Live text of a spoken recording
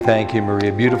Thank you,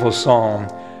 Maria. Beautiful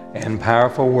song and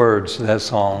powerful words to that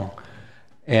song.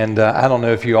 And I don't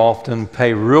know if you often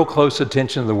pay real close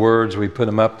attention to the words. We put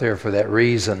them up there for that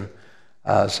reason,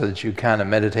 so that you kind of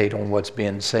meditate on what's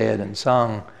being said and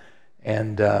sung.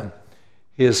 And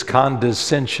his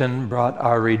condescension brought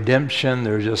our redemption.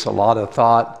 There's just a lot of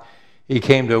thought. He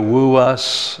came to woo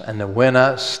us and to win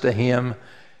us to him.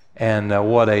 And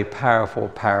what a powerful,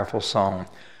 powerful song.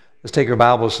 Let's take our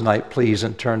Bibles tonight, please,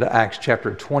 and turn to Acts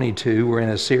chapter 22. We're in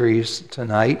a series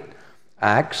tonight,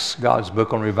 Acts, God's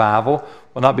book on revival.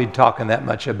 We'll not be talking that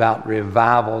much about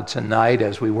revival tonight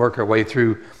as we work our way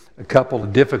through a couple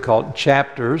of difficult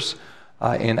chapters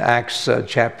in Acts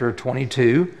chapter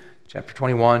 22, chapter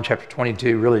 21, chapter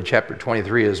 22, really chapter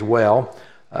 23 as well.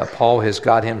 Paul has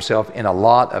got himself in a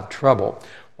lot of trouble.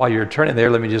 While you're turning there,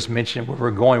 let me just mention where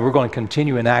we're going. We're going to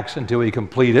continue in Acts until we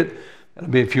complete it. It'll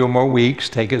be a few more weeks,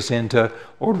 take us into,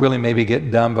 or really maybe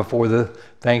get done before the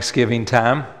Thanksgiving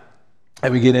time.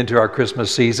 And we get into our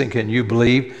Christmas season. Can you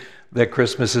believe that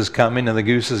Christmas is coming and the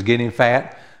goose is getting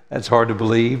fat? That's hard to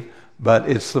believe, but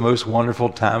it's the most wonderful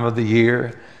time of the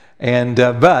year. And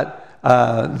so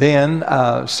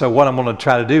what I'm going to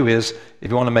try to do is, if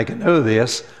you want to make a note of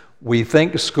this, we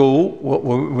think school,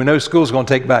 we know school's going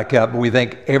to take back up, but we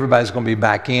think everybody's going to be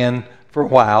back in for a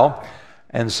while.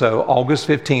 And so August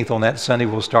 15th on that Sunday,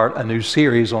 we'll start a new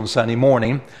series on Sunday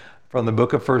morning from the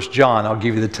book of 1 John. I'll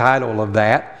give you the title of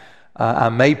that. I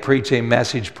may preach a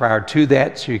message prior to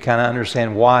that so you kind of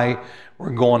understand why we're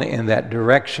going in that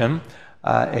direction.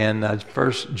 And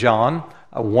 1 John,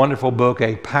 a wonderful book,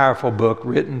 a powerful book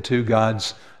written to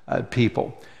God's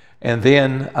people. And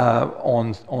then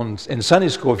in Sunday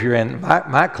school, if you're in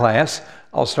my class,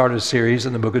 I'll start a series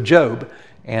in the book of Job.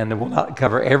 And we'll not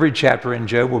cover every chapter in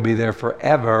Job. We'll be there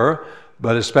forever,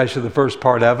 but especially the first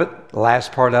part of it, the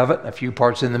last part of it, a few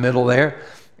parts in the middle there.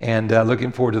 And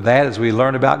looking forward to that as we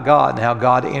learn about God and how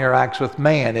God interacts with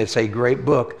man. It's a great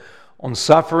book on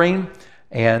suffering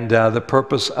and the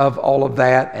purpose of all of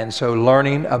that. And so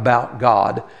learning about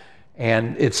God.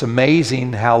 And it's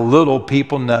amazing how little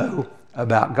people know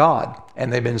about God.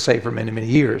 And they've been saved for many, many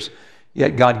years.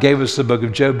 Yet God gave us the book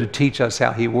of Job to teach us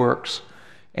how he works.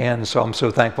 And so I'm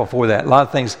so thankful for that. A lot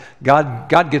of things, God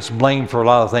gets blamed for a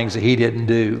lot of things that he didn't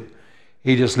do.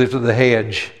 He just lifted the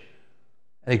hedge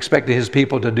and expected his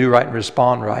people to do right and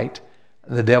respond right.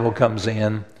 And the devil comes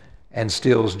in and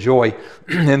steals joy.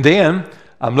 And then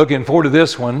I'm looking forward to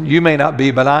this one. You may not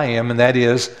be, but I am, and that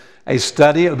is a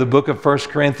study of the book of 1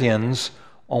 Corinthians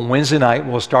on Wednesday night.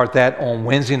 We'll start that on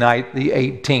Wednesday night, the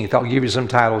 18th. I'll give you some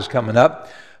titles coming up,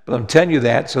 but I'm telling you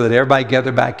that so that everybody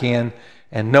gather back in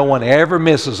and no one ever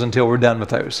misses until we're done with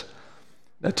those.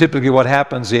 Now, typically what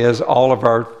happens is all of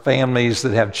our families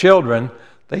that have children,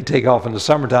 they take off in the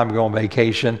summertime and go on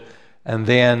vacation, and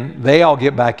then they all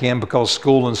get back in because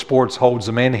school and sports holds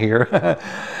them in here.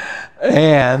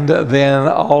 And then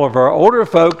all of our older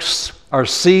folks, our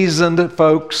seasoned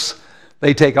folks,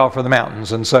 they take off for the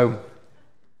mountains. And so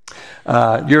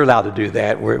you're allowed to do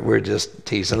that. We're just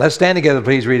teasing. Let's stand together,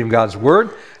 please, reading God's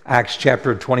Word. Acts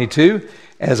chapter 22.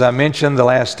 As I mentioned the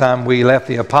last time we left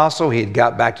the apostle, he had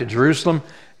got back to Jerusalem.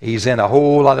 He's in a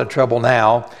whole lot of trouble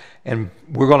now. And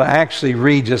we're going to actually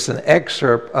read just an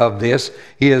excerpt of this.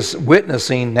 He is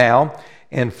witnessing now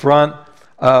in front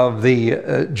of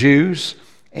the Jews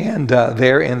and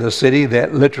there in the city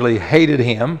that literally hated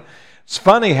him. It's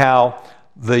funny how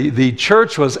the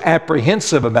church was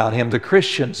apprehensive about him, the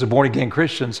Christians, the born-again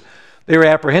Christians. They were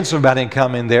apprehensive about him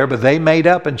coming there, but they made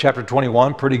up in chapter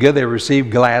 21 pretty good. They received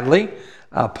gladly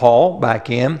Paul back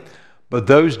in. But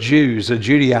those Jews, the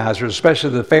Judaizers, especially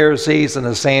the Pharisees and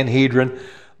the Sanhedrin,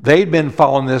 they'd been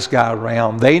following this guy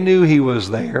around. They knew he was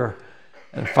there.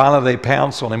 And finally they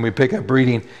pounced on him. We pick up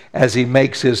reading as he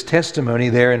makes his testimony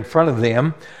there in front of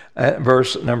them at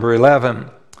verse number 11.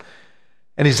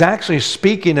 And he's actually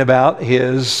speaking about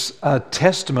his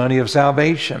testimony of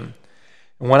salvation.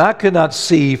 When I could not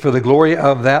see for the glory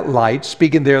of that light,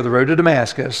 speaking there of the road to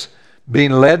Damascus,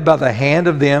 being led by the hand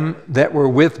of them that were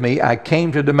with me, I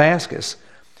came to Damascus.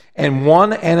 And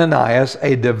one Ananias,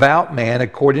 a devout man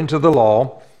according to the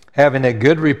law, having a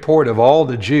good report of all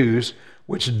the Jews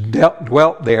which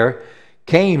dwelt there,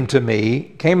 came unto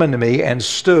me, and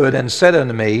stood and said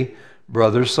unto me,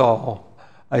 Brother Saul.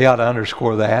 I ought to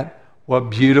underscore that. What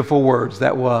beautiful words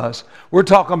that was. We're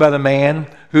talking about a man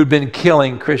who'd been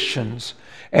killing Christians.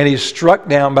 And he's struck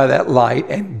down by that light,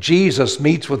 and Jesus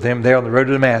meets with him there on the road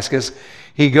to Damascus.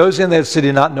 He goes in that city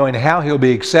not knowing how he'll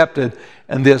be accepted,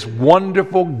 and this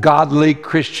wonderful, godly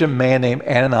Christian man named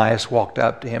Ananias walked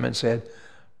up to him and said,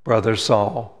 Brother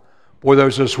Saul. Boy,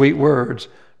 those are sweet words.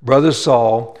 Brother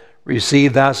Saul,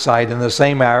 receive thy sight. In the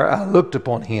same hour I looked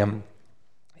upon him.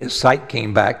 His sight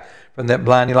came back from that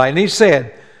blinding light. And he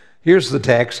said, here's the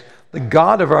text, the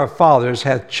God of our fathers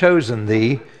hath chosen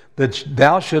thee, that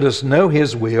thou shouldest know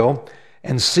his will,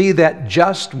 and see that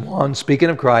just one, speaking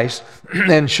of Christ,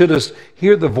 and shouldest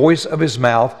hear the voice of his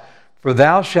mouth, for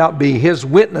thou shalt be his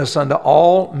witness unto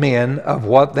all men of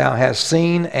what thou hast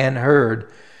seen and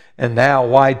heard. And now,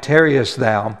 why tarriest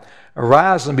thou?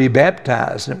 Arise and be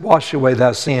baptized, and wash away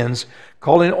thy sins,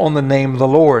 calling on the name of the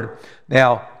Lord.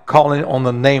 Now, calling on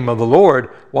the name of the Lord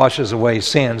washes away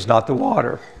sins, not the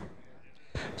water.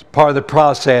 It's part of the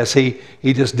process. He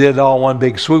just did it all one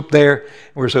big swoop there.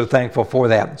 We're so thankful for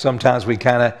that. Sometimes we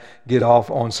kind of get off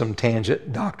on some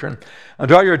tangent doctrine. I'll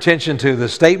draw your attention to the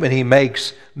statement he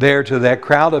makes there to that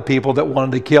crowd of people that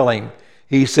wanted to kill him.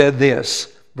 He said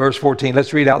this, verse 14.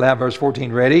 Let's read out loud verse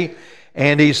 14. Ready?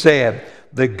 And he said,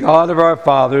 the God of our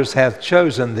fathers hath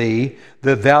chosen thee,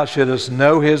 that thou shouldest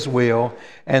know his will,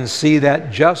 and see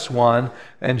that just one,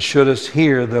 and shouldest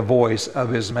hear the voice of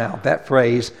his mouth. That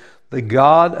phrase, the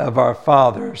God of our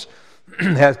fathers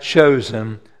hath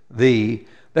chosen thee.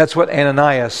 That's what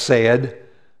Ananias said,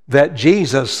 that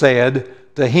Jesus said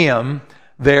to him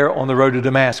there on the road to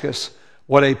Damascus.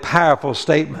 What a powerful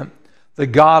statement. The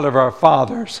God of our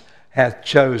fathers hath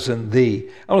chosen thee.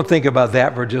 I want to think about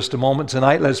that for just a moment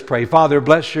tonight. Let's pray. Father,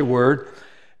 bless your word.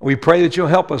 We pray that you'll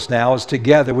help us now as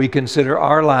together we consider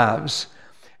our lives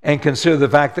and consider the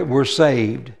fact that we're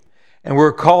saved and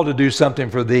we're called to do something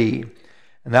for thee.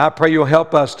 And I pray you'll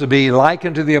help us to be like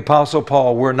unto the Apostle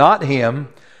Paul. We're not him,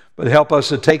 but help us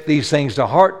to take these things to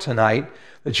heart tonight,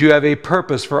 that you have a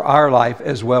purpose for our life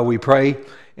as well, we pray.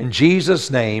 In Jesus'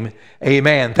 name,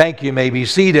 amen. Thank you. You may be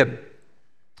seated.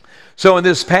 So in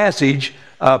this passage,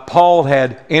 Paul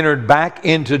had entered back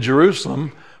into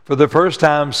Jerusalem for the first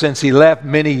time since he left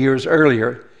many years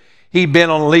earlier. He'd been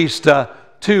on at least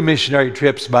 2 missionary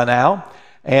trips by now,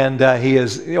 and he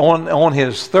is on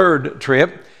his third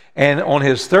trip. And on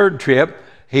his third trip,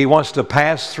 he wants to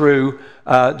pass through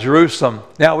Jerusalem.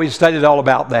 Now, we studied all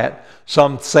about that.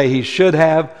 Some say he should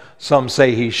have. Some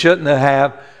say he shouldn't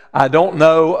have. I don't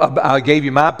know. I gave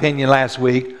you my opinion last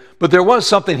week. But there was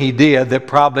something he did that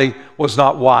probably was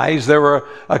not wise. There were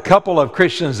a couple of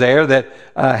Christians there that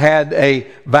had a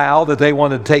vow that they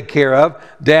wanted to take care of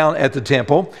down at the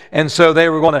temple. And so they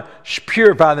were going to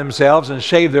purify themselves and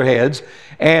shave their heads.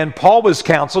 And Paul was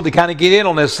counseled to kind of get in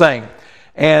on this thing.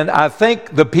 And I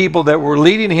think the people that were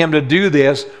leading him to do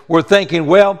this were thinking,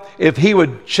 well, if he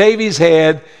would shave his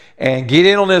head and get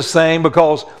in on this thing,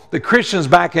 because the Christians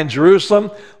back in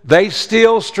Jerusalem, they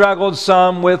still struggled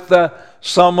some with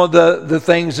some of the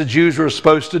things the Jews were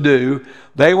supposed to do.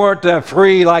 They weren't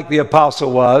free like the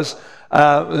apostle was.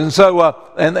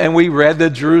 And we read the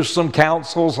Jerusalem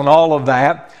councils and all of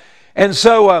that. And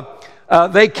so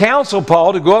they counseled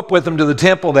Paul to go up with them to the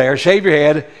temple there, shave your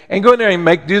head, and go in there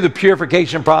and do the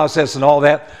purification process and all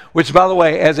that, which, by the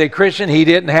way, as a Christian, he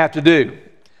didn't have to do.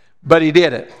 But he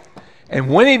did it. And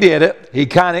when he did it, he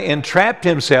kind of entrapped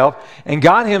himself and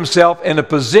got himself in a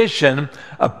position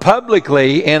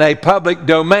publicly in a public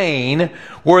domain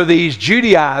where these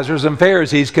Judaizers and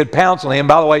Pharisees could pounce on him.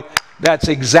 By the way, that's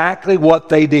exactly what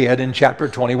they did in chapter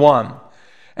 21.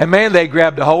 And man, they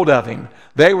grabbed a hold of him.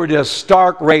 They were just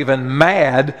stark raving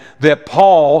mad that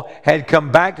Paul had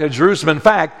come back to Jerusalem. In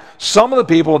fact, some of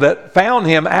the people that found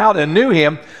him out and knew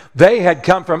him, they had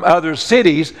come from other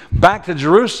cities back to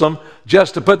Jerusalem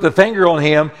just to put the finger on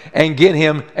him and get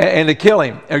him and to kill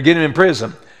him or get him in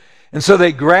prison. And so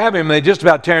they grab him, they just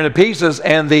about tear him to pieces,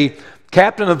 and the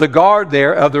captain of the guard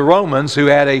there of the Romans, who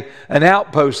had an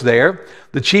outpost there,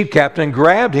 the chief captain,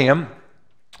 grabbed him,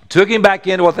 took him back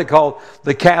into what they call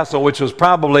the castle, which was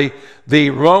probably the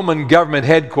Roman government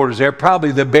headquarters there,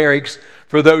 probably the barracks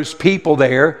for those people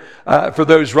there, for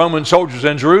those Roman soldiers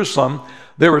in Jerusalem.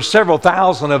 There were several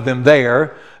thousand of them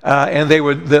there, and they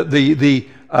were the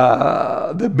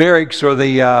barracks or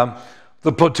the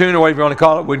platoon, or whatever you want to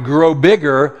call it, would grow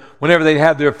bigger whenever they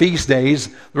had their feast days.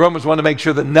 The Romans wanted to make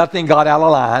sure that nothing got out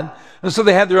of line. And so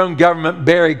they had their own government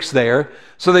barracks there.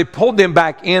 So they pulled him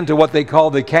back into what they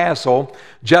call the castle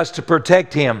just to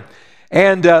protect him.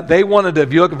 And they wanted to,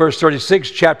 if you look at verse 36,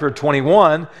 chapter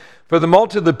 21, for the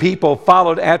multitude of the people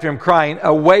followed after him, crying,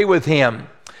 away with him.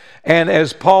 And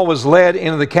as Paul was led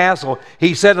into the castle,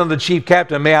 he said unto the chief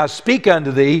captain, may I speak unto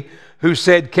thee? Who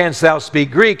said, canst thou speak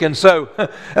Greek? And so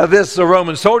this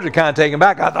Roman soldier kind of taken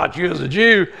back. I thought you was a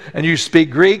Jew and you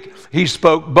speak Greek. He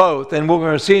spoke both. And we're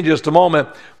going to see in just a moment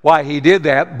why he did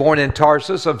that, born in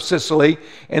Tarsus of Sicily.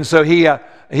 And so he had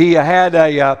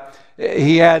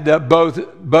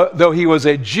though he was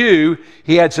a Jew,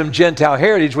 he had some Gentile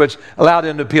heritage, which allowed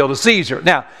him to appeal to Caesar.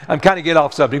 Now, I'm kind of getting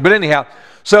off subject, but anyhow,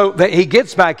 so he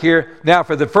gets back here now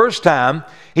for the first time.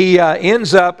 He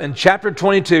ends up in chapter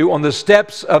 22 on the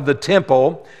steps of the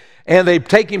temple, and they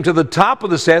take him to the top of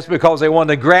the steps because they want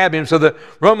to grab him. So the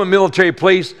Roman military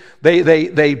police,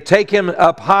 they take him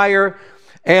up higher,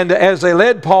 and as they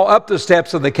led Paul up the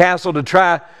steps of the castle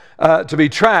to be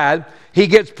tried, he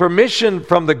gets permission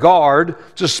from the guard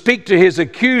to speak to his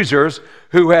accusers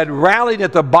who had rallied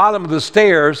at the bottom of the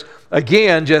stairs,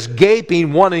 again, just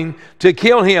gaping, wanting to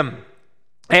kill him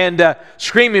and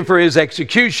screaming for his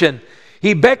execution.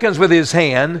 He beckons with his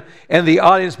hand, and the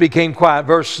audience became quiet.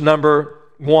 Verse number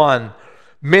 1,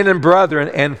 men and brethren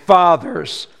and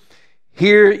fathers,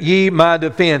 hear ye my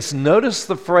defense. Notice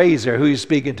the phrase there, who he's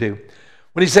speaking to.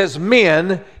 When he says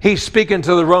men, he's speaking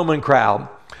to the Roman crowd.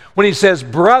 When he says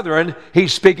brethren,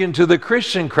 he's speaking to the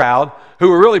Christian crowd who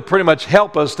were really pretty much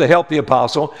helpless to help the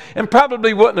apostle and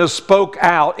probably wouldn't have spoke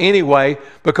out anyway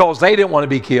because they didn't want to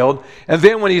be killed. And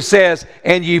then when he says,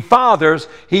 and ye fathers,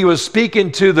 he was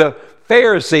speaking to the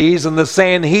Pharisees and the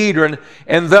Sanhedrin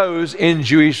and those in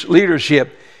Jewish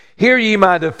leadership. Hear ye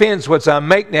my defense, which I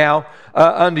make now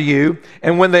unto you.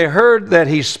 And when they heard that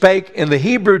he spake in the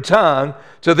Hebrew tongue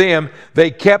to them, they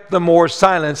kept the more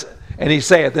silence. And he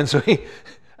saith, and so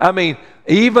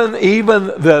even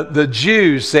the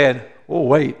Jews said, oh,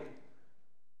 wait,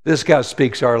 this guy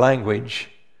speaks our language.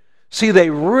 See, they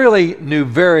really knew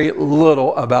very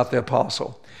little about the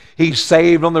apostle. He's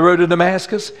saved on the road to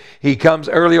Damascus. He comes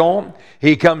early on.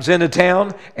 He comes into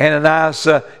town. Ananias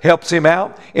helps him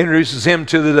out, introduces him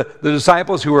to the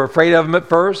disciples who were afraid of him at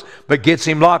first, but gets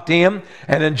him locked in.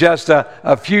 And in just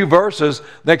a few verses,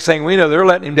 next thing we know, they're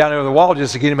letting him down over the wall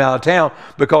just to get him out of town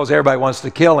because everybody wants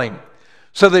to kill him.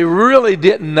 So they really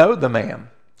didn't know the man.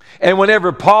 And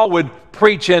whenever Paul would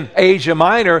preach in Asia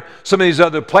Minor, some of these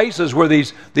other places where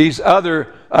these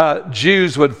other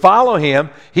Jews would follow him,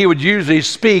 he would usually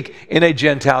speak in a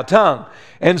Gentile tongue.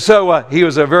 And so he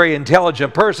was a very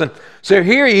intelligent person. So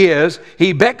here he is.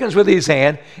 He beckons with his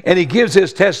hand, and he gives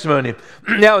his testimony.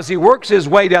 Now, as he works his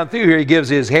way down through here, he gives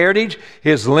his heritage,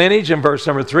 his lineage in verse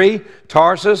number 3,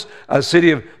 Tarsus, a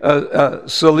city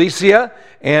of Cilicia,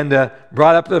 and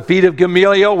brought up to the feet of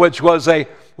Gamaliel, which was a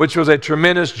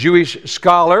tremendous Jewish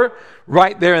scholar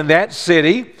right there in that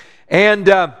city. And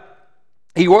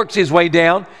he works his way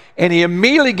down, and he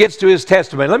immediately gets to his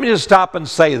testimony. Let me just stop and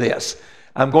say this.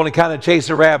 I'm going to kind of chase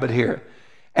a rabbit here.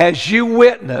 As you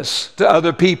witness to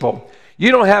other people, you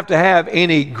don't have to have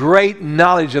any great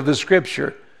knowledge of the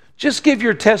Scripture. Just give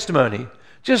your testimony.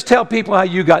 Just tell people how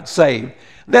you got saved.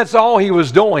 That's all he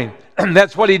was doing.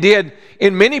 That's what he did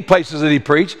in many places that he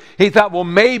preached. He thought, well,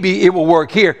 maybe it will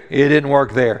work here. It didn't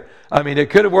work there. I mean, it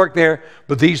could have worked there,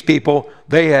 but these people,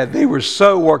 they were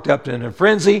so worked up in a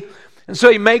frenzy. And so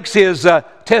he makes his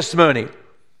testimony.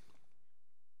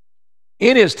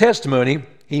 In his testimony,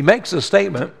 he makes a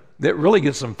statement that really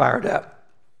gets them fired up.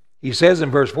 He says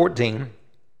in verse 14,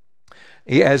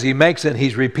 as he makes it,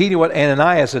 he's repeating what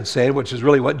Ananias had said, which is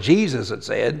really what Jesus had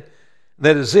said.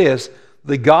 That is this,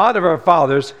 the God of our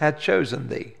fathers hath chosen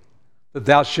thee, that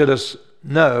thou shouldest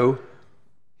know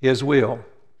his will.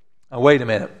 Now, wait a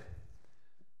minute.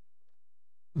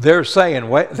 They're saying,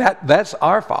 that's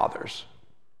our fathers,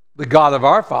 the God of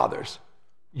our fathers.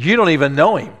 You don't even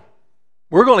know him.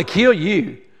 We're going to kill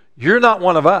you. You're not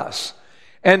one of us.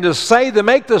 And to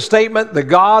make the statement, the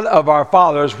God of our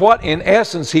fathers, what in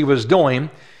essence he was doing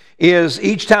is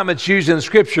each time it's used in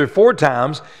Scripture 4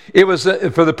 times, it was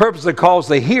for the purpose that calls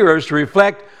the hearers to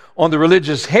reflect on the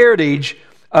religious heritage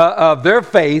of their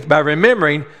faith by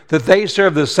remembering that they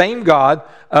serve the same God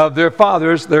of their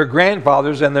fathers, their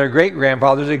grandfathers, and their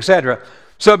great-grandfathers, etc.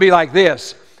 So it'd be like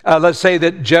this. Let's say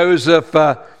that Joseph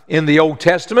in the Old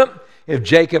Testament, if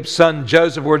Jacob's son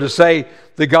Joseph were to say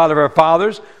the God of our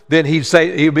fathers, then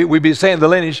we'd be saying the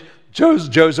lineage.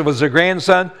 Joseph was the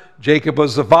grandson, Jacob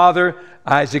was the father,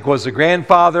 Isaac was the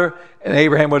grandfather, and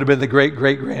Abraham would have been the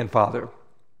great-great-grandfather.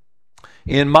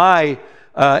 In my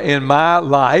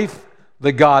life,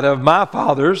 the God of my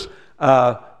fathers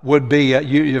would be,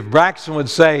 if Braxton would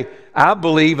say, I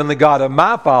believe in the God of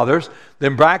my fathers,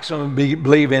 then Braxton would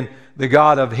believe in the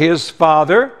God of his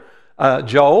father,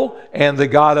 Joel, and the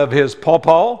God of his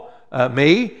pawpaw,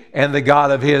 me, and the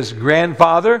God of his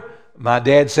grandfather, my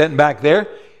dad sitting back there,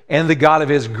 and the God of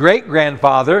his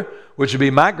great-grandfather, which would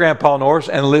be my grandpa Norris,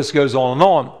 and the list goes on and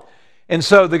on. And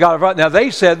so the God of... Now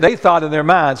they thought in their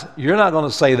minds, you're not going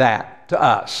to say that to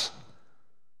us.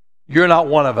 You're not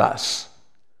one of us.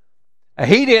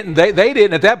 They didn't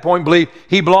at that point believe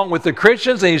he belonged with the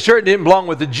Christians, and he certainly didn't belong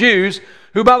with the Jews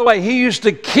who, by the way, he used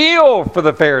to kill for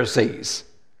the Pharisees.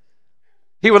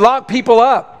 He would lock people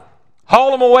up,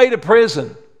 haul them away to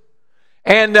prison.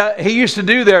 And he used to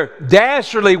do their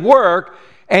dastardly work,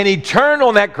 and he turned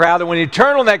on that crowd. And when he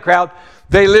turned on that crowd,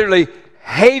 they literally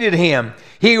hated him.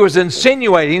 He was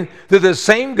insinuating that the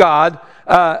same God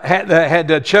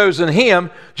had chosen him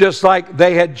just like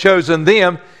they had chosen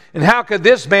them. And how could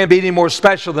this man be any more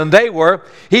special than they were?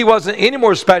 He wasn't any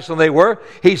more special than they were.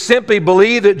 He simply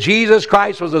believed that Jesus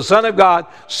Christ was the Son of God,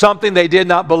 something they did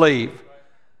not believe.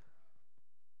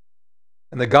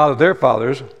 And the God of their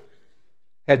fathers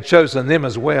had chosen them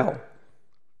as well,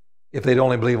 if they'd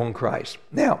only believe on Christ.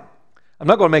 Now, I'm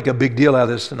not going to make a big deal out of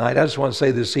this tonight. I just want to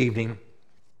say this evening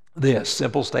this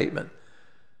simple statement.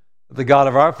 The God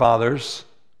of our fathers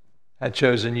had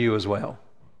chosen you as well.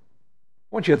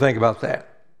 I want you to think about that.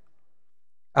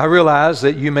 I realize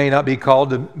that you may not be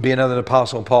called to be another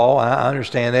Apostle Paul. I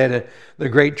understand that. The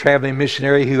great traveling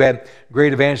missionary who had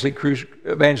great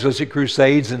evangelistic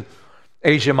crusades in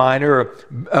Asia Minor,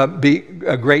 or be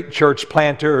a great church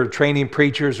planter or training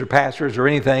preachers or pastors or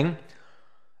anything.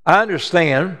 I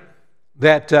understand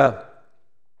that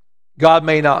God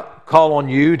may not call on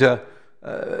you to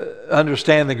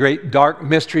understand the great dark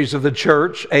mysteries of the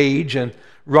church age and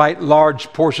write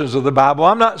large portions of the Bible.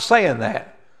 I'm not saying that.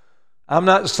 I'm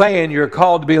not saying you're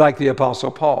called to be like the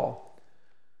Apostle Paul.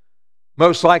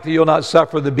 Most likely you'll not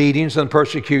suffer the beatings and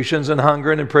persecutions and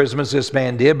hunger and imprisonments this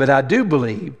man did, but I do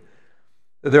believe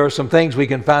that there are some things we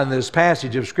can find in this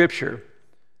passage of Scripture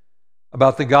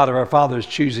about the God of our fathers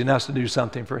choosing us to do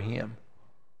something for Him.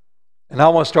 And I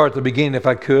want to start at the beginning if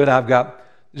I could. I've got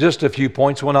just a few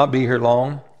points. We'll not be here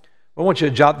long. I want you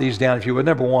to jot these down if you would.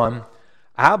 Number one,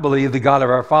 I believe the God of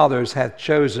our fathers hath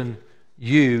chosen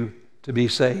you to be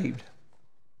saved.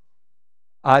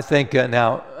 I think,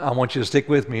 now, I want you to stick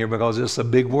with me here because it's a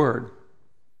big word.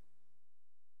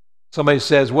 Somebody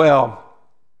says, well,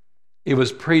 it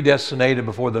was predestinated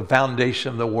before the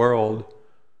foundation of the world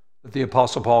that the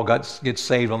Apostle Paul gets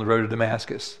saved on the road to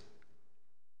Damascus.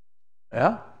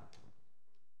 Yeah,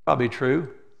 probably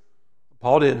true.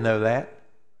 Paul didn't know that.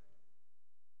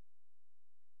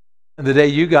 And the day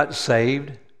you got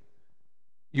saved,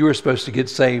 you were supposed to get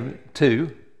saved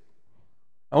too.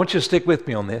 I want you to stick with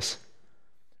me on this.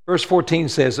 Verse 14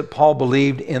 says that Paul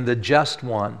believed in the just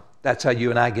one. That's how you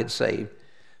and I get saved.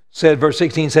 Verse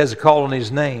 16 says to call on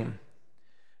his name.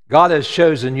 God has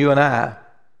chosen you and I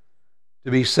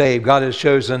to be saved. God has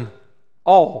chosen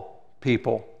all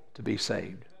people to be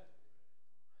saved.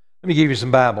 Let me give you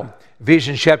some Bible.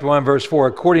 Ephesians chapter 1, verse 4.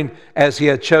 According as He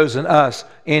hath chosen us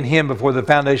in Him before the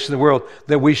foundation of the world,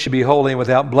 that we should be holy and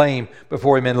without blame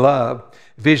before Him in love.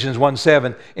 Ephesians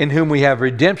 1:7, in whom we have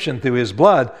redemption through His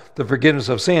blood, the forgiveness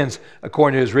of sins,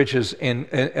 according to His riches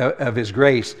of His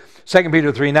grace. 2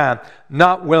 Peter 3:9,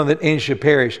 not willing that any should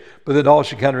perish, but that all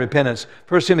should come to repentance.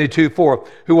 1 Timothy 2:4,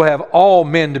 who will have all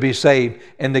men to be saved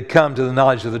and to come to the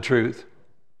knowledge of the truth.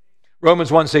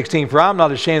 Romans 1:16, for I am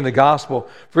not ashamed of the gospel,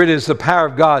 for it is the power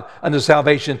of God unto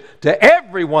salvation to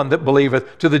everyone that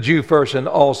believeth, to the Jew first and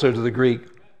also to the Greek.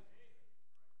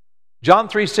 John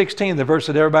 3:16, the verse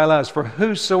that everybody loves, for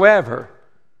whosoever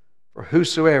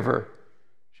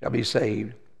shall be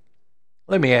saved.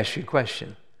 Let me ask you a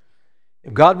question.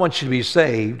 If God wants you to be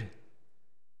saved,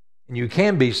 and you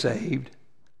can be saved,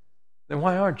 then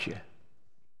why aren't you?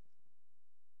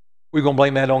 We're going to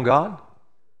blame that on God?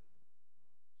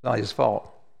 It's not His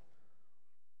fault.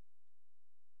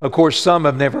 Of course, some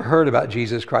have never heard about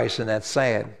Jesus Christ, and that's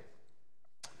sad.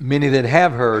 Many that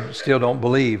have heard still don't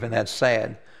believe, and that's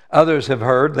sad. Others have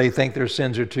heard, they think their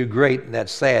sins are too great, and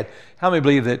that's sad. How many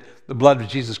believe that the blood of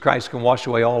Jesus Christ can wash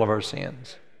away all of our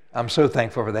sins? I'm so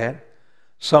thankful for that.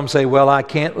 Some say, well, I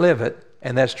can't live it,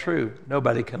 and that's true.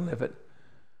 Nobody can live it.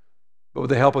 But with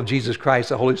the help of Jesus Christ,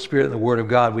 the Holy Spirit, and the Word of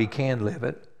God, we can live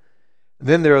it.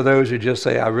 Then there are those who just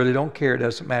say, I really don't care, it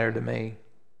doesn't matter to me.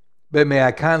 But may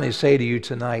I kindly say to you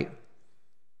tonight,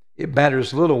 it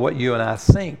matters little what you and I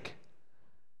think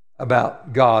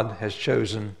about God has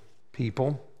chosen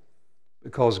people,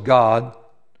 because God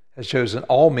has chosen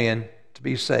all men to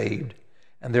be saved,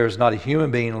 and there is not a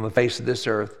human being on the face of this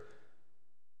earth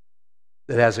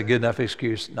that has a good enough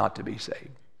excuse not to be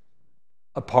saved,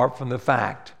 apart from the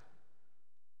fact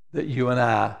that you and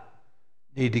I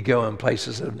need to go in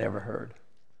places that have never heard.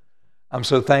 I'm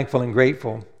so thankful and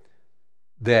grateful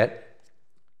that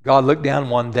God looked down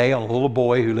one day on a little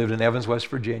boy who lived in Evans, West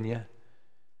Virginia,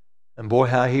 and boy,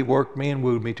 how He worked me and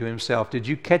wooed me to Himself. Did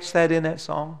you catch that in that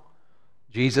song?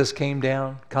 Jesus came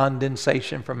down,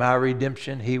 condensation from our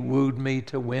redemption. He wooed me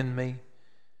to win me.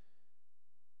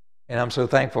 And I'm so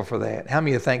thankful for that. How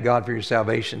many of you thank God for your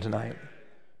salvation tonight?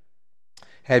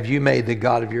 have you made the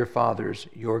God of your fathers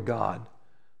your God,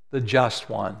 the just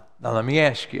one. Now let me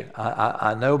ask you,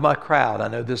 I know my crowd, I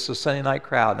know this is a Sunday night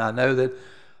crowd, and I know that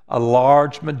a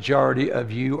large majority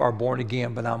of you are born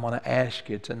again, but I'm going to ask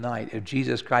you tonight, if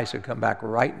Jesus Christ would come back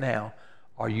right now,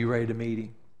 are you ready to meet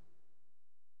him?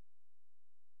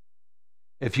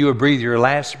 If you would breathe your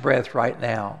last breath right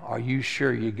now, are you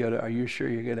sure you go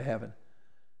to heaven?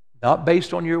 Not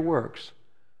based on your works,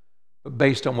 but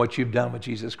based on what you've done with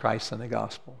Jesus Christ and the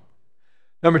gospel.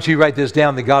 Number 2, write this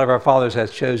down. The God of our fathers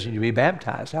has chosen you to be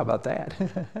baptized. How about that?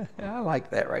 I like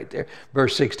that right there.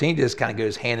 Verse 16 just kind of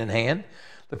goes hand in hand.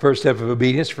 The first step of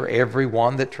obedience for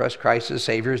everyone that trusts Christ as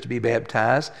Savior is to be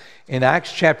baptized. In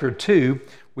Acts chapter 2,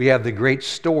 we have the great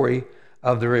story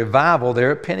of the revival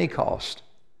there at Pentecost.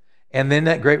 And then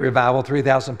that great revival,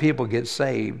 3,000 people get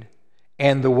saved.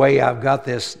 And the way I've got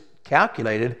this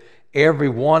calculated, every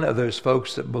one of those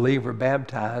folks that believe were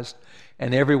baptized,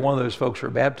 and every one of those folks were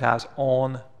baptized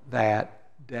on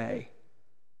that day.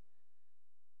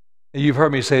 You've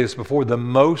heard me say this before. The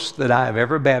most that I have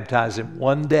ever baptized in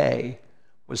one day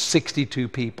was 62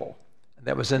 people.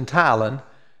 That was in Thailand,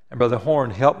 and Brother Horn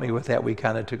helped me with that. We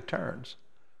kind of took turns.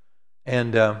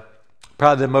 And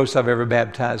probably the most I've ever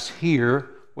baptized here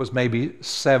was maybe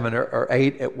 7 or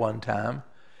 8 at one time.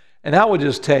 And I would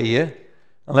just tell you,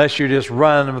 unless you're just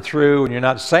running them through and you're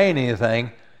not saying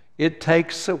anything, it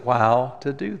takes a while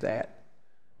to do that.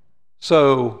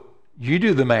 So you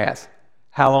do the math.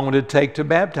 How long would it take to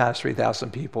baptize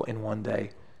 3,000 people in one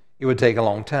day? It would take a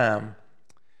long time.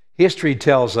 History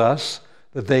tells us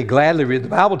that the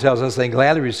Bible tells us they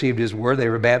gladly received his word. They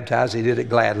were baptized. They did it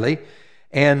gladly.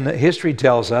 And history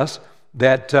tells us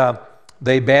that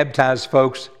they baptized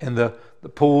folks in the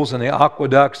pools and the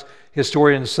aqueducts.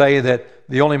 Historians say that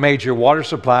the only major water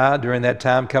supply during that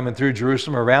time coming through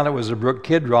Jerusalem around it was the brook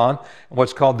Kidron,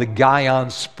 what's called the Gihon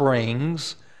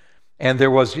Springs. And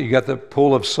you got the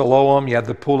pool of Siloam, you had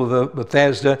the pool of the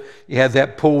Bethesda, you had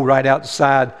that pool right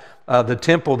outside the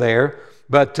temple there.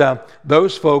 But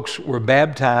those folks were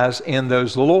baptized in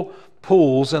those little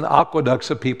pools and aqueducts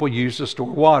that people used to store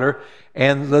water.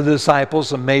 And the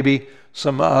disciples and maybe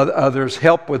some others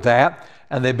helped with that.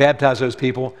 And they baptized those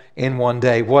people in one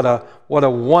day. What a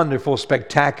wonderful,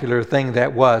 spectacular thing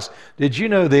that was. Did you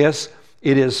know this?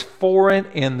 It is foreign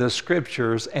in the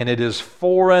scriptures and it is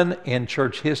foreign in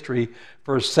church history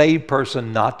for a saved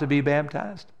person not to be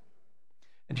baptized.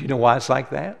 And do you know why it's like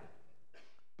that?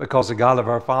 Because the God of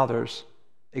our fathers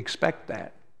expect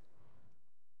that.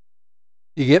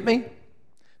 You get me?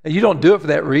 Now, you don't do it for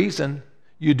that reason.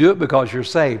 You do it because you're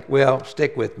saved. Well,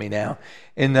 stick with me now.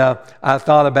 And I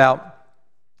thought about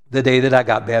the day that I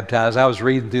got baptized. I was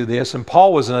reading through this, and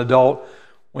Paul was an adult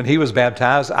when he was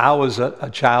baptized. I was a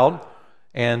child,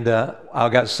 and I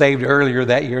got saved earlier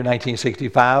that year,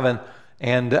 1965,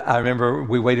 and I remember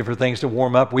we waited for things to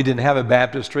warm up. We didn't have a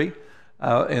baptistry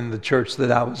in the church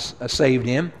that I was saved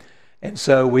in, and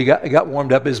so we got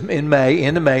warmed up in May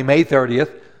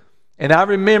 30th, and I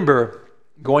remember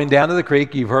going down to the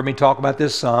creek. You've heard me talk about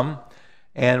this some.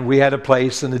 And we had a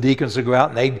place, and the deacons would go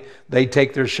out, and they'd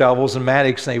take their shovels and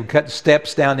mattocks, and they would cut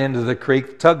steps down into the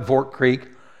creek, Tug Fork Creek.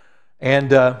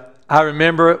 And I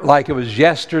remember it like it was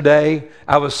yesterday.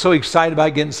 I was so excited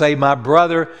about getting saved. My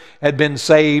brother had been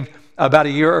saved about a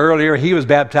year earlier. He was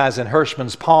baptized in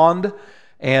Hirschman's Pond,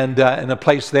 and in a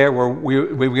place there where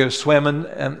we would go swimming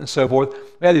and so forth.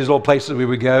 We had these little places we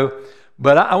would go.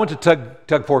 But I went to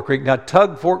Tug Fork Creek. Now,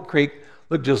 Tug Fork Creek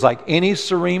looked just like any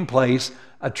serene place.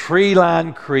 A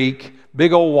tree-lined creek,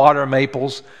 big old water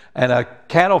maples, and a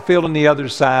cattle field on the other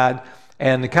side,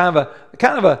 and kind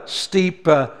of a steep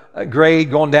grade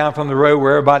going down from the road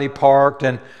where everybody parked.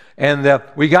 And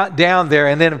we got down there,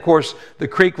 and then, of course, the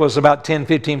creek was about 10,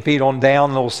 15 feet on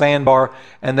down, a little sandbar,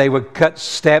 and they would cut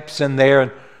steps in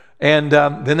there, and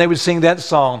then they would sing that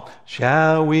song,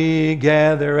 "Shall we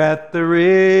gather at the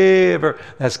river?"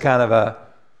 That's kind of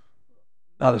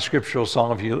not a scriptural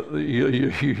song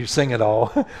if you sing it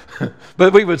all.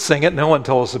 But we would sing it. No one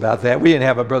told us about that. We didn't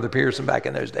have a Brother Pearson back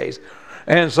in those days.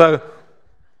 And so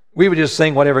we would just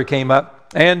sing whatever came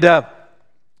up. And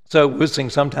so we'd sing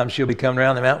 "Sometimes She'll Be Coming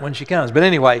Around the Mountain When She Comes." But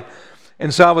anyway,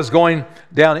 and so I was going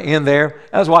down in there.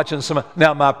 I was watching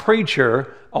now my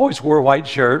preacher always wore a white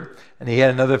shirt, and he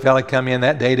had another fella come in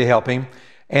that day to help him.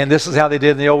 And this is how they did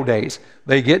in the old days.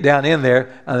 They get down in there,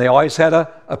 and they always had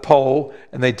a pole,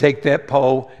 and they'd take that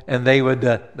pole, and they would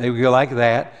go like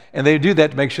that. And they would do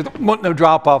that to make sure there wasn't no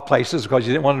drop-off places, because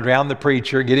you didn't want to drown the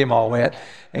preacher, get him all wet.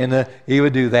 And he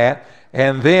would do that.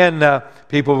 And then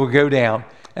people would go down.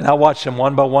 and I watched them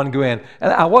one by one go in.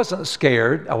 And I wasn't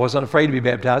scared. I wasn't afraid to be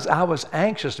baptized. I was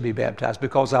anxious to be baptized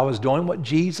because I was doing what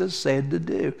Jesus said to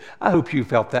do. I hope you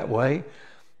felt that way.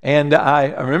 And I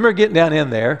remember getting down in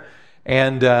there,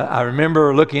 and I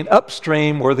remember looking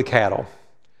upstream were the cattle.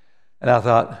 And I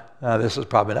thought, this is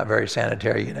probably not very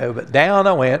sanitary, but down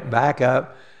I went, back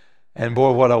up. And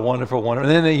boy, what a wonderful. And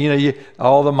then,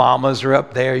 all the mamas are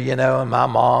up there, and my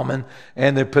mom,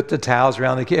 and they put the towels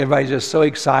around the kid. Everybody's just so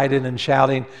excited and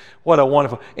shouting. What a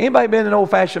wonderful. Anybody been in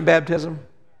old-fashioned baptism?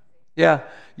 Yeah.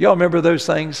 Y'all remember those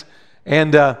things?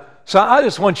 And so I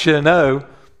just want you to know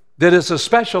that it's a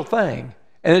special thing.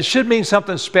 And it should mean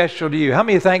something special to you. How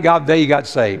many thank God the day you got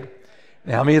saved?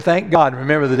 And how many thank God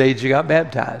remember the days you got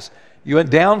baptized? You went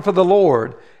down for the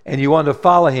Lord, and you wanted to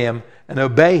follow Him and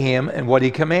obey Him and what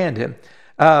He commanded.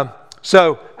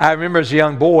 So I remember as a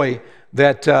young boy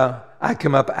that I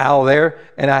come up out of there,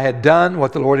 and I had done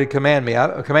what the Lord had commanded me. I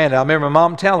remember my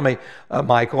mom telling me,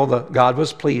 Michael, God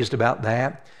was pleased about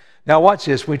that. Now watch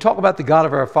this. When we talk about the God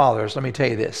of our fathers, let me tell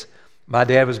you this. My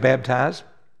dad was baptized.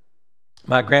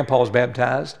 My grandpa was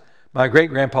baptized. My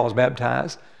great-grandpa was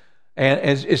baptized. And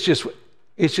it's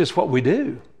just what we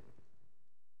do.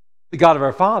 The God of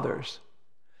our fathers.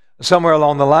 Somewhere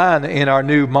along the line in our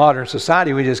new modern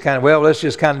society, we just let's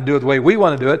just kind of do it the way we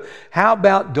want to do it. How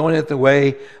about doing it the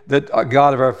way that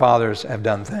God of our fathers have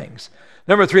done things?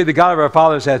 Number 3, the God of our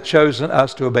fathers hath chosen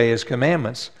us to obey His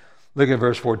commandments. Look at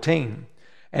verse 14.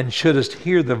 And shouldest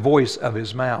hear the voice of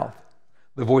His mouth,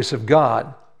 the voice of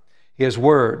God, His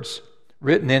words,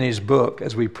 written in His book,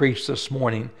 as we preached this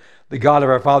morning. The God of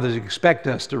our fathers expects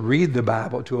us to read the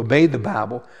Bible, to obey the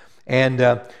Bible, and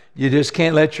you just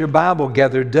can't let your Bible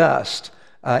gather dust.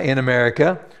 In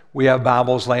America, we have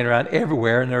Bibles laying around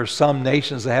everywhere, and there are some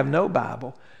nations that have no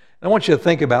Bible. And I want you to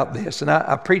think about this. And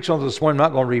I preached on this morning. I'm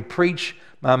not going to re-preach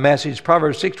my message.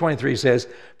 Proverbs 6:23 says,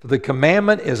 "For the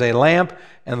commandment is a lamp,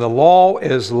 and the law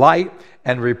is light,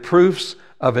 and reproofs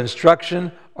of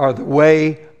instruction are the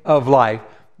way of life."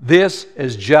 This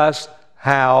is just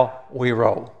how we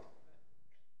roll.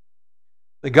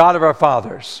 The God of our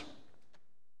fathers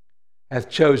hath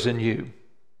chosen you.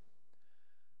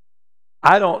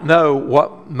 I don't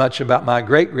know much about my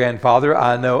great-grandfather.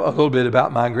 I know a little bit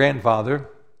about my grandfather.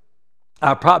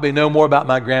 I probably know more about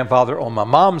my grandfather on my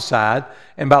mom's side.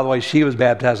 And by the way, she was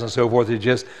baptized and so forth.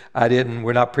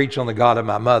 We're not preaching on the God of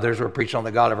my mother's. We're preaching on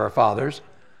the God of our fathers.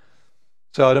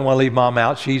 So I don't want to leave mom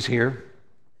out. She's here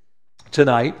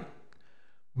tonight.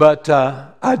 But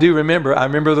I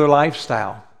remember their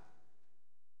lifestyle.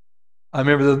 I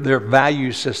remember their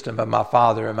value system of my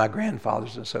father and my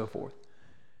grandfathers and so forth.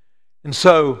 And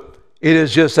so it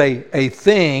is just a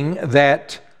thing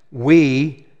that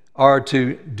we are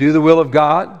to do the will of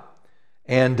God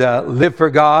and live for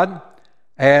God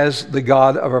as the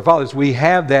God of our fathers. We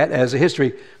have that as a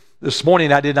history. This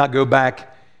morning I did not go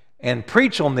back and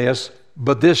preach on this,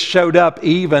 but this showed up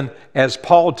even as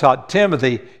Paul taught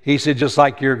Timothy. He said, just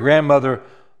like your grandmother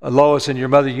Lois and your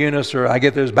mother Eunice, or I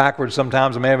get those backwards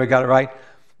sometimes, I may have got it right.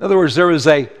 In other words, there was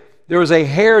a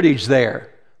heritage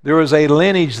there. There was a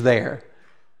lineage there.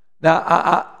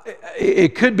 Now,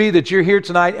 it could be that you're here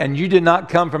tonight and you did not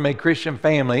come from a Christian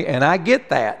family, and I get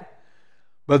that.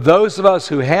 But those of us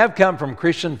who have come from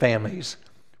Christian families,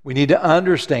 we need to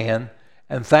understand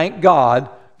and thank God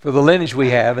for the lineage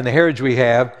we have and the heritage we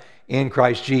have in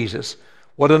Christ Jesus.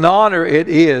 What an honor it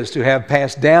is to have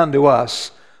passed down to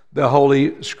us the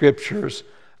Holy Scriptures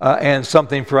and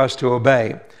something for us to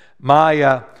obey.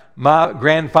 My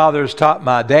grandfathers taught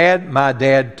my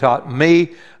dad taught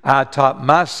me, I taught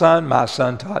my son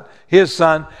taught his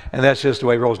son, and that's just the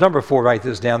way it rolls. Number 4, write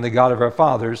this down. The God of our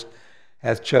fathers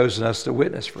hath chosen us to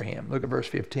witness for Him. Look at verse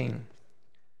 15. It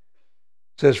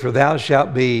says, "For thou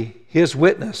shalt be His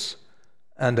witness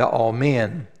unto all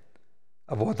men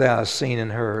of what thou hast seen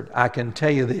and heard." I can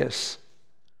tell you this.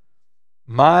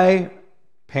 My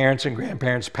parents and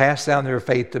grandparents passed down their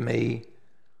faith to me.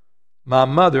 My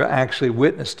mother actually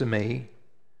witnessed to me,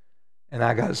 and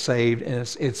I got saved. And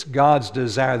it's God's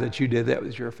desire that you did that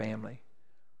with your family.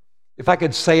 If I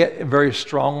could say it very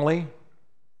strongly,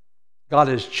 God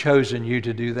has chosen you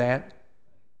to do that.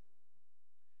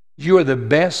 You are the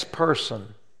best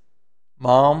person,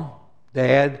 Mom,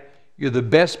 Dad, you're the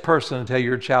best person to tell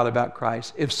your child about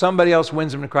Christ. If somebody else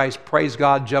wins them to Christ, praise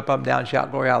God, jump up and down,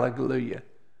 shout glory, hallelujah.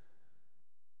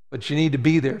 But you need to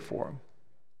be there for them.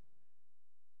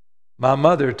 My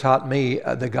mother taught me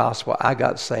the gospel. I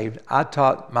got saved. I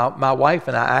taught, my wife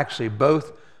and I actually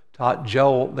both taught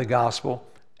Joel the gospel,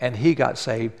 and he got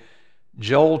saved.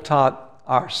 Joel taught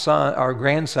our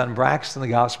grandson Braxton the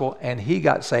gospel, and he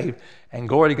got saved. And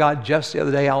glory to God, just the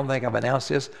other day, I don't think I've announced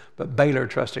this, but Baylor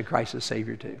trusted Christ as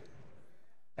Savior too.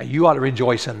 And you ought to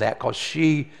rejoice in that because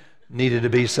she needed to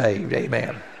be saved.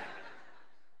 Amen.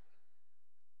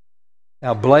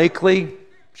 Now, Blakely,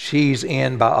 she's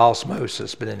in by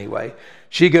osmosis, but anyway,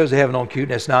 she goes to heaven on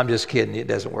cuteness. No, I'm just kidding. It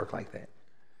doesn't work like that.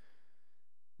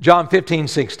 John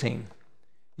 15:16.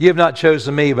 You have not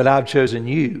chosen me, but I've chosen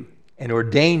you and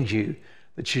ordained you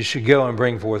that you should go and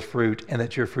bring forth fruit and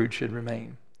that your fruit should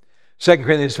remain. 2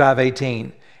 Corinthians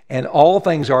 5:18. And all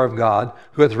things are of God,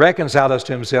 who hath reconciled us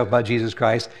to himself by Jesus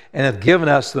Christ, and hath given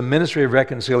us the ministry of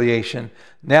reconciliation.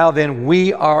 Now then,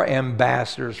 we are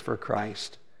ambassadors for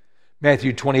Christ.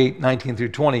 Matthew 28:19 through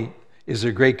 20 is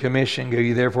the Great Commission. Go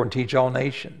ye therefore and teach all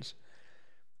nations.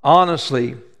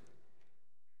 Honestly,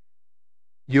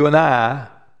 you and I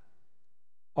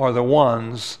are the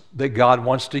ones that God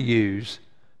wants to use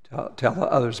to tell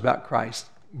others about Christ.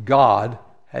 God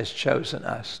has chosen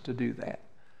us to do that.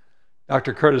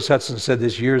 Dr. Curtis Hudson said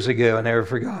this years ago. I never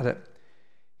forgot it.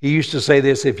 He used to say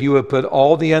this: if you would put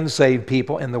all the unsaved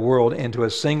people in the world into a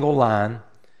single line,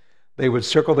 they would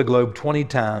circle the globe 20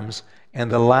 times,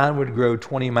 and the line would grow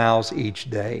 20 miles each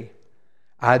day.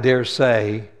 I dare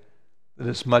say that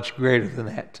it's much greater than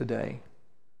that today.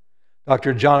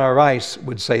 Dr. John R. Rice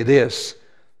would say this,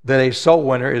 that a soul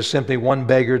winner is simply one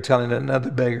beggar telling another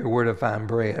beggar where to find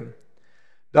bread.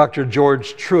 Dr.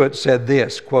 George Truett said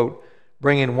this, quote,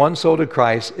 bringing one soul to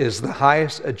Christ is the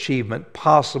highest achievement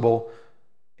possible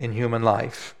in human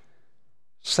life.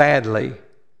 Sadly,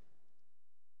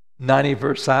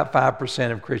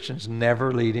 95% of Christians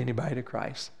never lead anybody to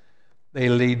Christ. They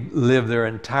live their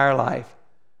entire life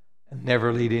and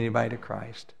never lead anybody to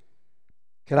Christ.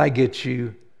 Can I get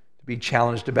you to be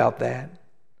challenged about that?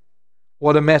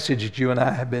 What a message that you and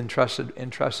I have been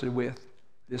entrusted with,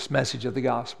 this message of the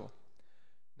gospel.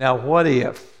 Now, what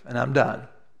if, and I'm done,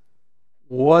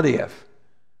 what if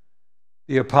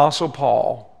the Apostle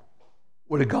Paul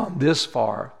would have gone this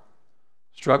far,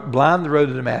 struck blind the road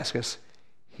to Damascus,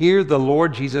 hear the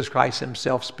Lord Jesus Christ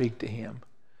himself speak to him,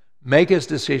 make his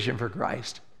decision for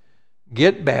Christ,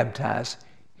 get baptized,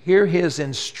 hear his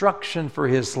instruction for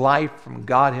his life from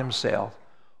God himself?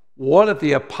 What if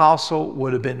the apostle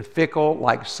would have been fickle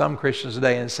like some Christians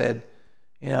today and said,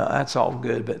 you know, that's all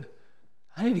good, but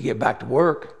I need to get back to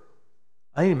work.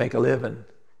 I need to make a living.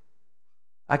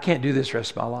 I can't do this the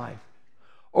rest of my life.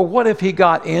 Or what if he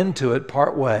got into it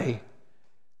part way,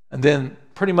 and then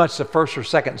pretty much the first or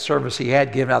second service he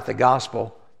had given out the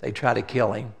gospel, they tried to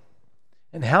kill him?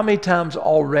 And how many times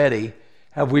already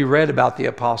have we read about the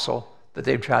apostle that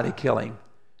they've tried to kill him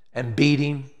and beat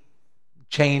him,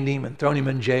 chained him, and thrown him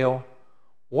in jail?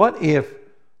 What if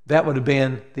that would have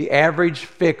been the average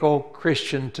fickle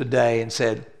Christian today and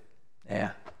said,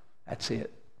 yeah, that's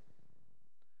it?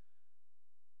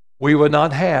 We would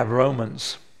not have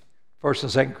Romans,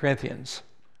 1st and 2nd Corinthians.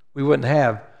 We wouldn't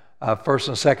have 1st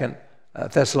and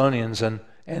 2nd Thessalonians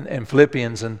and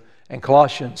Philippians and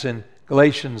Colossians and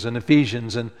Galatians and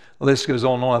Ephesians, and the list goes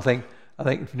on and on. I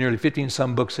think nearly 15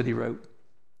 some books that he wrote.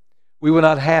 We would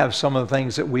not have some of the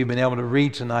things that we've been able to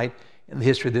read tonight in the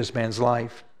history of this man's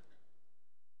life.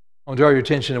 I'll draw your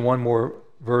attention to one more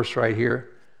verse right here.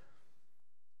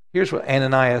 Here's what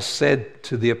Ananias said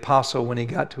to the apostle when he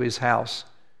got to his house,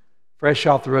 fresh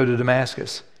off the road to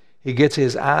Damascus. He gets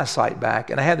his eyesight back,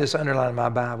 and I have this underlined in my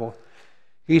Bible.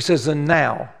 He says, and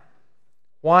now,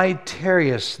 why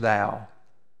tarriest thou?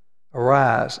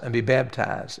 Arise and be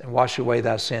baptized and wash away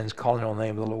thy sins, calling on the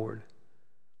name of the Lord.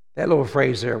 That little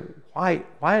phrase there, why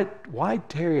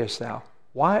tarriest thou?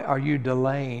 Why are you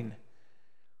delaying?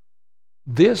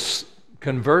 This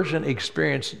conversion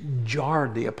experience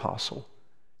jarred the apostle.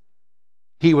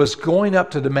 He was going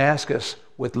up to Damascus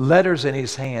with letters in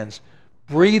his hands,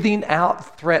 breathing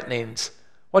out threatenings.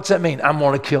 What's that mean? I'm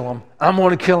going to kill him. I'm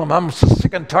going to kill him. I'm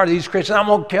sick and tired of these Christians. I'm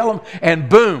going to kill him. And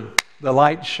boom, the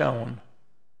light shone.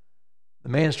 The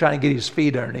man's trying to get his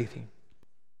feet underneath him.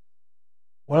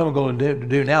 What am I going to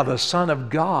do now? The Son of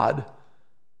God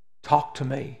talked to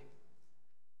me.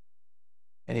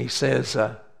 And he says,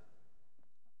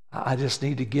 I just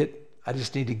need to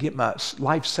get my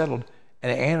life settled.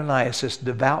 And Ananias, this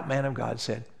devout man of God,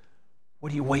 said,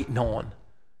 what are you waiting on?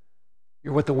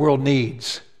 You're what the world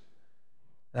needs.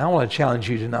 And I want to challenge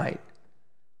you tonight.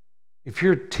 If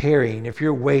you're tarrying, if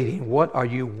you're waiting, what are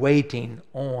you waiting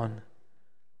on?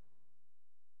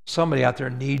 Somebody out there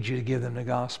needs you to give them the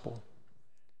gospel.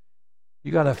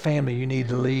 You got a family you need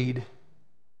to lead.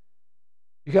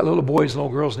 You got little boys and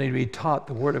little girls that need to be taught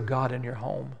the Word of God in your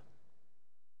home.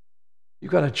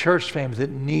 You've got a church family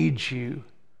that needs you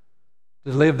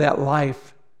to live that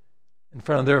life in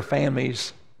front of their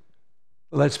families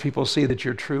that lets people see that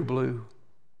you're true blue.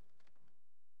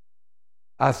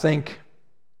 I think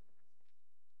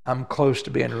I'm close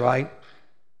to being right.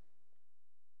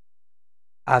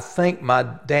 I think my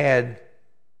dad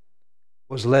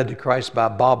was led to Christ by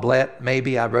Bob Lett.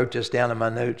 Maybe I wrote this down in my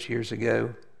notes years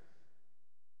ago.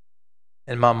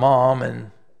 And my mom,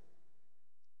 and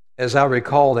as I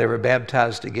recall, they were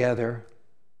baptized together.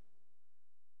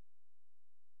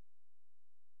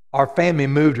 Our family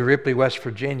moved to Ripley, West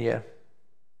Virginia,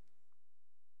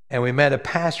 and we met a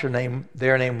pastor named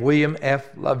William F.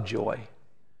 Lovejoy.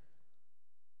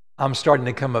 I'm starting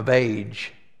to come of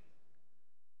age,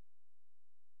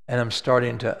 and I'm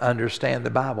starting to understand the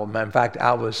Bible. In fact,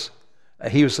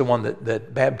 he was the one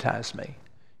that baptized me.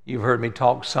 You've heard me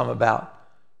talk some about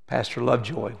Pastor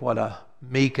Lovejoy, what a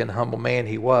meek and humble man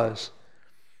he was.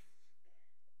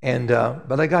 And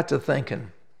but I got to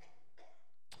thinking,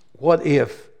 what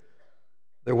if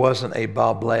there wasn't a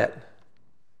Bob Lett?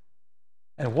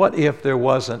 And what if there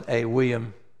wasn't a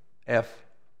William F.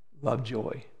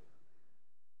 Lovejoy?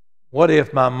 What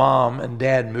if my mom and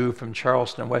dad moved from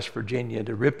Charleston, West Virginia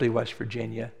to Ripley, West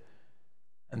Virginia,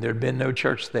 and there'd been no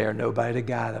church there, nobody to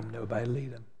guide them, nobody to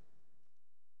lead them?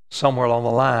 Somewhere along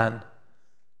the line,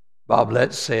 Bob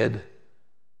Lett said,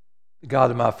 the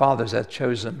God of my fathers hath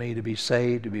chosen me to be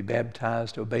saved, to be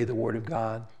baptized, to obey the word of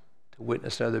God, to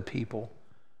witness to other people.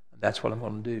 And that's what I'm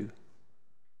going to do.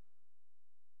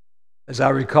 As I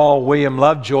recall, William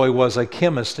Lovejoy was a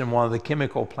chemist in one of the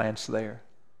chemical plants there.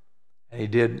 And he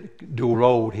did dual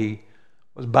role. He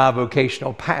was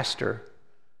bivocational pastor.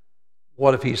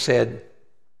 What if he said,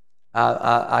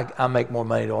 I make more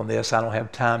money on this. I don't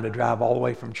have time to drive all the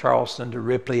way from Charleston to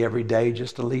Ripley every day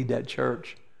just to lead that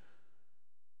church.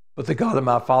 But the God of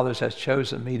my fathers has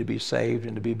chosen me to be saved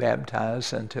and to be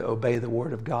baptized and to obey the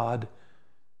word of God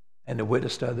and to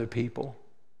witness to other people.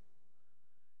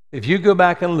 If you go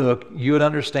back and look, you would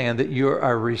understand that you're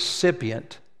a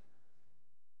recipient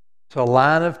to a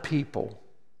line of people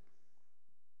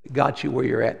that got you where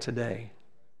you're at today.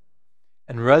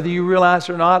 And whether you realize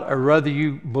it or not, or whether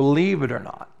you believe it or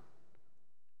not,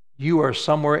 you are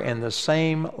somewhere in the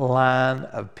same line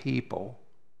of people.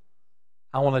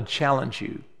 I want to challenge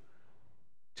you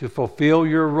to fulfill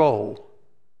your role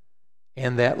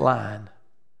in that line.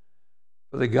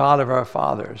 For the God of our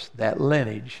fathers, that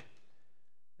lineage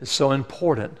is so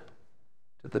important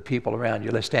to the people around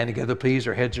you. Let's stand together, please.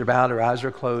 Our heads are bowed, our eyes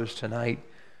are closed tonight.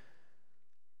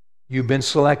 You've been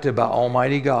selected by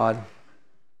Almighty God.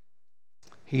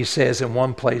 He says in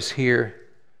one place here,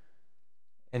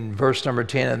 in verse number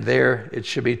 10, and there it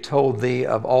should be told thee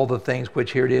of all the things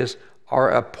which, here it is,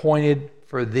 are appointed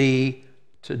for thee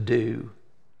to do.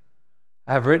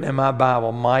 I've written in my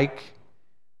Bible, Mike,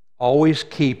 always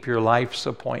keep your life's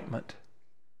appointment.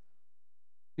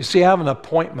 You see, I have an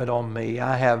appointment on me.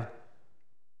 I have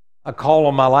a call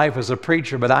on my life as a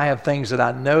preacher, but I have things that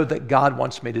I know that God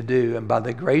wants me to do, and by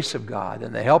the grace of God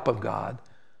and the help of God,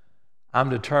 I'm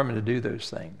determined to do those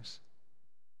things.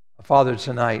 Father,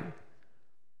 tonight,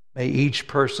 may each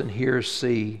person here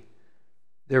see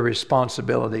their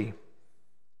responsibility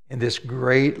in this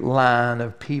great line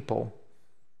of people,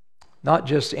 not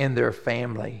just in their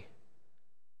family,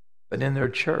 but in their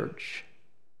church.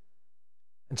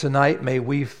 And tonight, may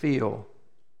we feel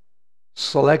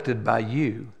selected by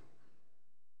you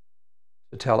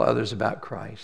to tell others about Christ.